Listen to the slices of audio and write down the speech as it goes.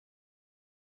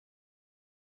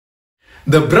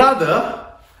the brother,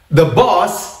 the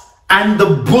boss, and the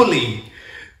bully.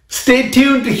 Stay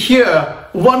tuned to hear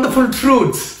wonderful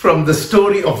truths from the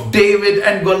story of David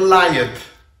and Goliath.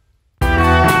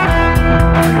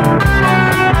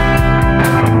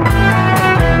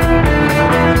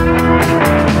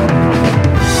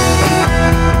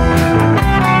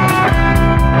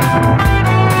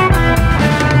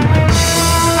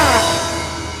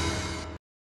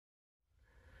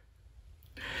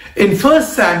 In 1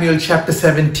 Samuel chapter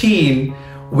 17,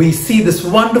 we see this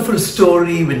wonderful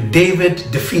story when David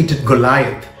defeated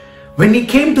Goliath. When he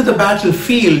came to the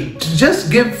battlefield to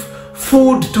just give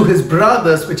food to his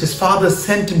brothers, which his father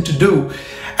sent him to do,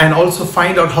 and also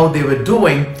find out how they were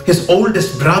doing, his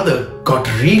oldest brother got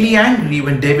really angry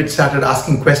when David started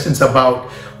asking questions about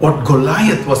what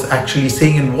Goliath was actually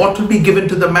saying and what will be given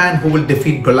to the man who will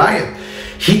defeat Goliath.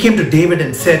 He came to David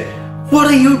and said, "What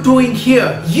are you doing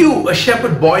here? You, a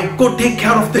shepherd boy, go take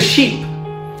care of the sheep."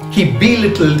 He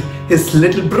belittled his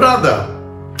little brother.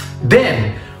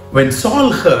 Then, when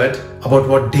Saul heard about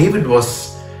what David was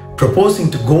proposing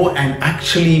to go and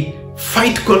actually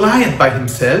fight Goliath by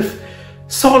himself,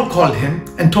 Saul called him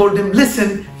and told him,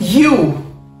 "Listen, you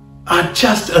are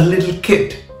just a little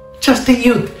kid, just a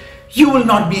youth. You will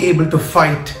not be able to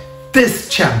fight this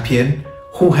champion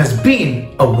who has been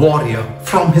a warrior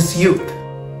from his youth."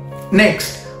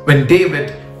 Next, when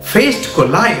David faced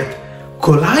Goliath,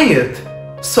 Goliath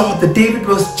saw that David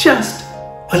was just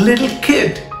a little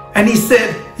kid, and he said,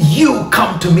 "You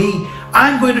come to me,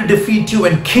 I'm going to defeat you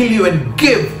and kill you and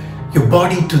give your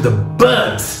body to the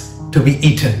birds to be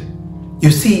eaten."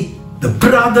 You see, the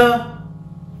brother,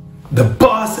 the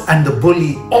boss, and the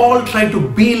bully all tried to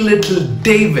belittle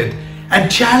David and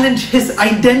challenge his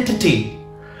identity.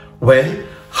 Well,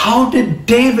 how did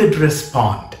David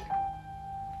respond?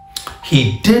 He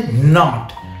did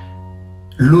not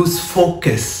lose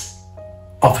focus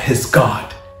of his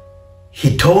God. He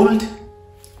told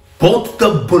both the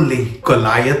bully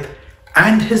Goliath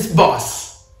and his boss,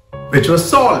 which was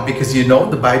Saul, because you know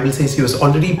the Bible says he was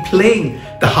already playing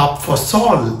the harp for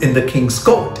Saul in the king's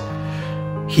court.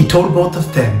 He told both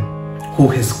of them who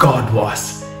his God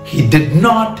was. He did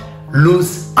not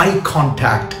lose eye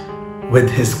contact with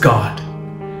his God.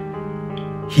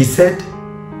 He said,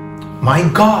 "My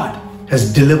God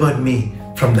has delivered me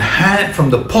from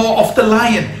the paw of the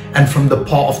lion and from the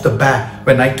paw of the bear.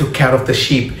 When I took care of the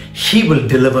sheep, he will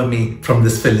deliver me from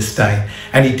this Philistine."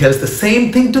 And he tells the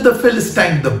same thing to the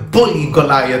Philistine, the bully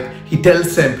Goliath. He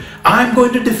tells him, "I'm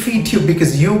going to defeat you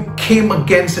because you came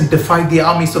against and defied the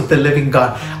armies of the living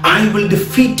God. I will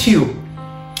defeat you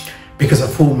because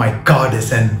of who my God is,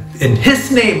 and in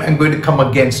his name I'm going to come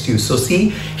against you." So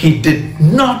see, he did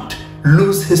not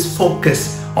lose his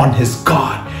focus on his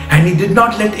God, and he did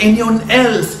not let anyone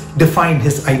else define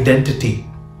his identity.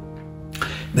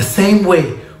 The same way,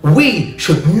 we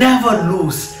should never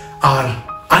lose our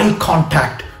eye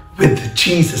contact with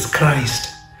Jesus Christ.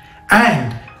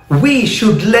 And we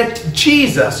should let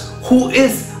Jesus, who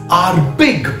is our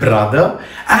big brother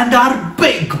and our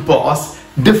big boss,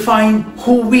 define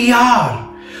who we are.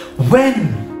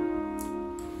 When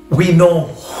we know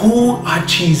who our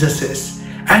Jesus is,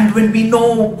 and when we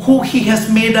know who he has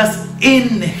made us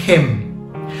in him,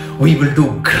 we will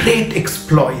do great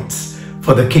exploits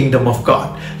for the kingdom of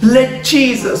God. Let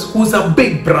Jesus, who's our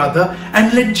big brother,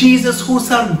 and let Jesus,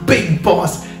 who's our big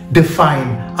boss, define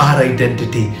our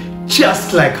identity,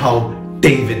 just like how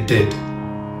David did.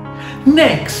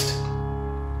 Next,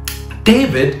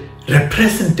 David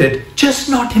represented just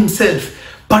not himself,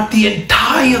 but the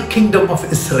entire kingdom of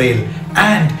Israel,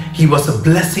 and he was a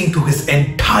blessing to his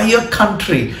entire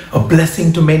country, a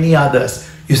blessing to many others.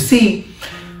 You see,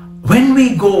 when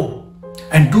we go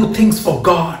and do things for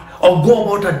God or go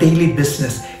about our daily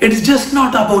business, it is just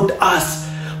not about us,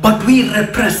 but we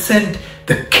represent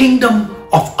the kingdom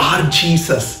of our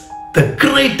Jesus, the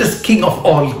greatest King of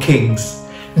all kings.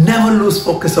 Never lose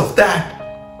focus of that.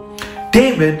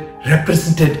 David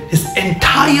represented his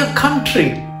entire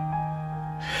country.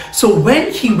 So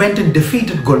when he went and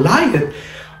defeated Goliath,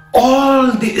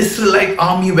 all the Israelite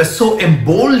army were so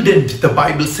emboldened, the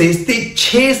Bible says, they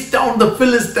chased down the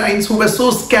Philistines, who were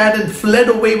so scared and fled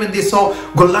away when they saw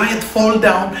Goliath fall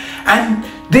down, and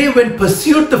they went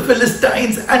pursued the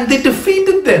Philistines and they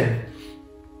defeated them.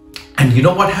 And you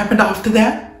know what happened after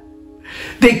that?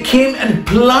 They came and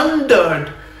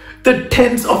plundered the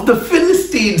tents of the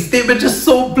Philistines. They were just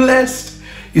so blessed.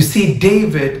 You see,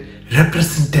 David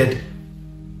represented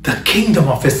the kingdom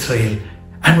of Israel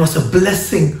and was a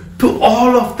blessing to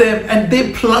all of them, and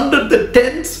they plundered the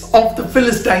tents of the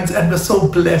Philistines and were so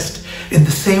blessed. In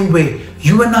the same way,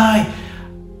 you and I,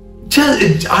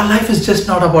 our life is just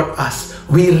not about us.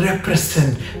 We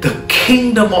represent the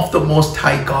kingdom of the Most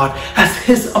High God as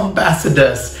His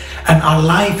ambassadors. And our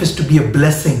life is to be a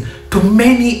blessing to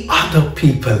many other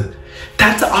people.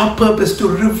 That's our purpose, to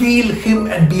reveal Him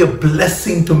and be a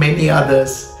blessing to many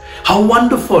others. How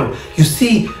wonderful. You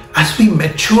see, as we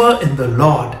mature in the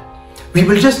Lord, we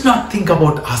will just not think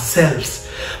about ourselves,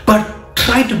 but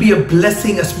try to be a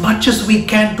blessing as much as we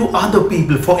can to other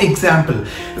people. For example,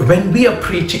 when we are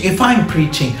preaching, if I'm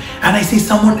preaching and I see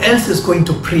someone else is going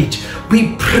to preach,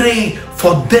 we pray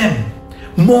for them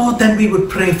more than we would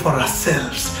pray for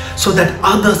ourselves, so that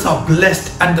others are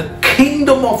blessed and the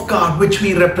kingdom of God which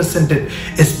we represented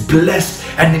is blessed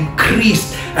and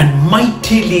increased and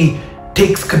mightily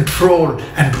takes control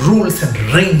and rules and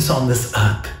reigns on this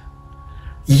earth.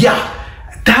 Yeah,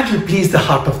 that will please the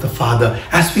heart of the Father.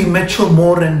 As we mature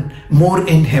more and more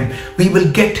in Him, we will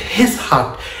get His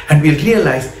heart and we'll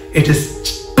realize it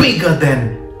is bigger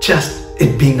than just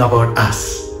it being about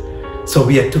us. So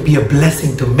we are to be a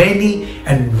blessing to many,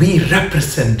 and we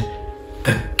represent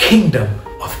the kingdom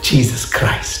of Jesus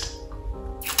Christ.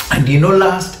 And you know,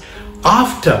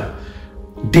 after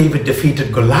David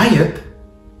defeated Goliath,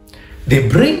 they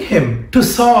bring him to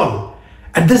Saul.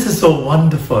 And this is so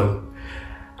wonderful.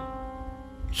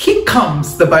 He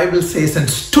comes, the Bible says, and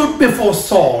stood before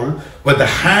Saul with the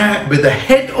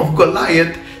head of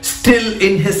Goliath still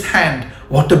in his hand.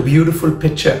 What a beautiful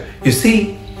picture. You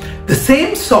see, the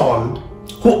same Saul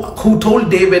who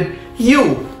told David,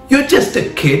 you're just a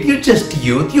kid, you're just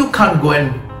youth, you can't go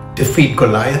and defeat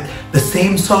Goliath. The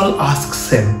same Saul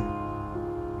asks him,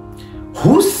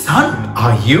 whose son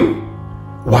are you?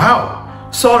 Wow,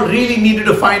 Saul really needed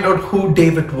to find out who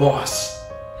David was.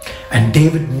 And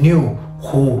David knew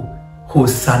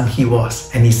whose son he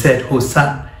was. And he said whose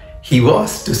son he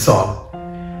was to Saul.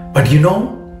 But you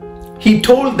know, he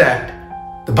told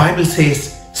that, the Bible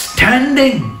says,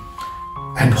 standing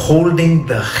and holding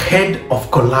the head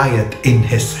of Goliath in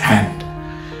his hand.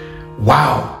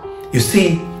 Wow. You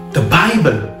see, the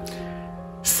Bible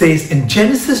says in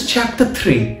Genesis chapter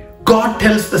 3, God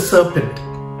tells the serpent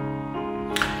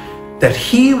that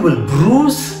he will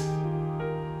bruise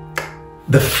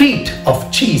the feet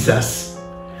of Jesus,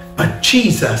 but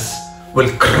Jesus will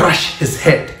crush his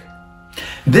head.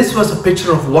 This was a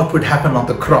picture of what would happen on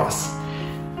the cross.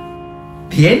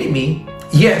 The enemy,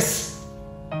 yes,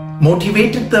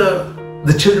 motivated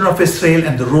the children of Israel,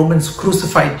 and the Romans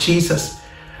crucified Jesus.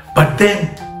 But then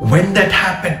when that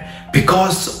happened,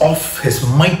 because of his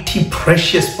mighty,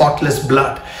 precious, spotless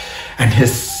blood and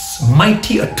his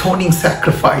mighty atoning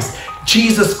sacrifice,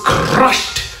 Jesus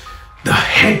crushed the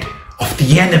head of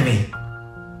the enemy.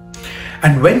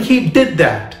 And when he did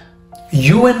that,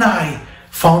 you and I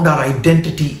found our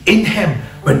identity in him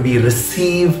when we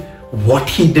receive what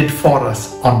he did for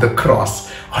us on the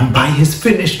cross, and by his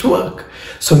finished work.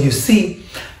 So you see,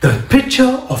 the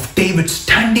picture of David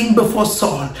standing before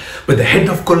Saul with the head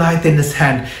of Goliath in his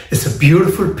hand is a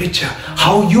beautiful picture.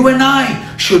 How you and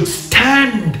I should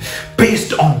stand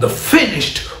based on the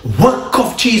finished work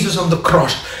of Jesus on the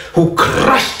cross, who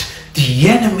crushed the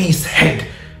enemy's head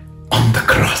on the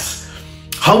cross.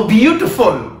 How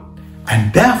beautiful!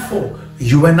 And therefore,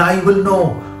 you and I will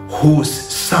know whose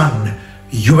son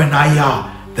you and I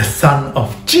are, the son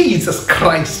of Jesus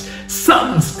Christ,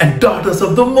 sons and daughters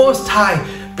of the Most High,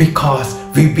 because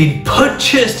we've been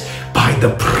purchased by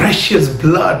the precious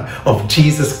blood of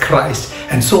Jesus Christ.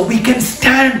 And so we can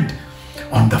stand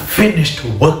on the finished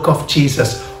work of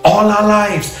Jesus all our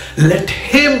lives. Let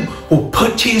him who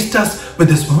purchased us with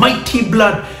his mighty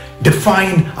blood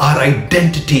define our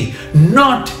identity,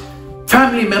 not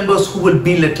family members who will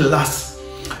belittle us,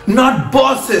 not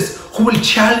bosses who will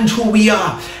challenge who we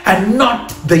are, and not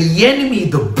the enemy,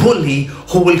 the bully,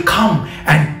 who will come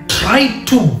and try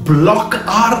to block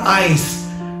our eyes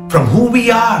from who we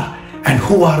are and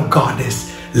who our God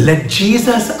is. Let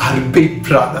Jesus, our big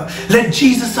brother, let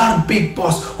Jesus, our big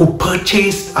boss who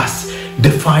purchased us,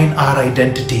 define our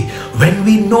identity. When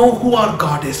we know who our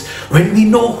God is, when we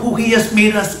know who he has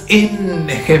made us in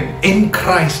him, in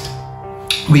Christ,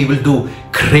 we will do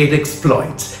great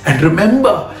exploits. And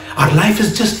remember, our life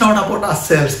is just not about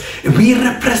ourselves. We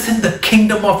represent the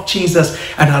kingdom of Jesus,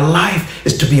 and our life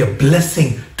is to be a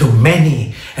blessing to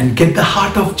many and get the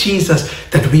heart of Jesus,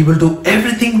 that we will do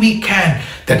everything we can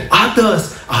that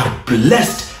others are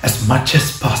blessed as much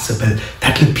as possible.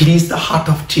 That will please the heart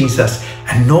of Jesus.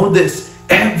 And know this,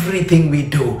 everything we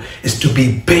do is to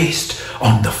be based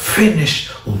on the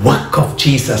finished work of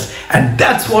Jesus. And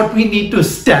that's what we need to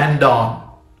stand on.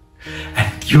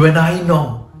 And you and I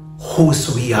know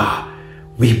whose we are.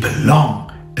 We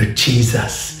belong to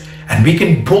Jesus. And we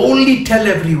can boldly tell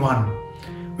everyone,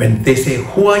 when they say,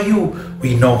 who are you?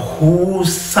 We know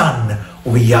whose son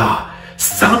we are.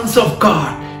 Sons of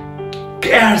God,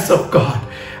 heirs of God,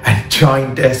 and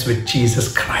joint heirs with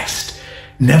Jesus Christ.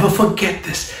 Never forget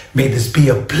this. May this be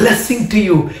a blessing to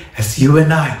you as you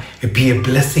and I be a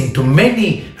blessing to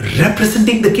many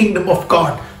representing the kingdom of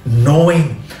God,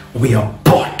 knowing we are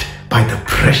bought by the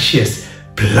precious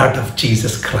blood of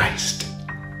Jesus Christ.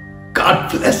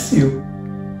 God bless you.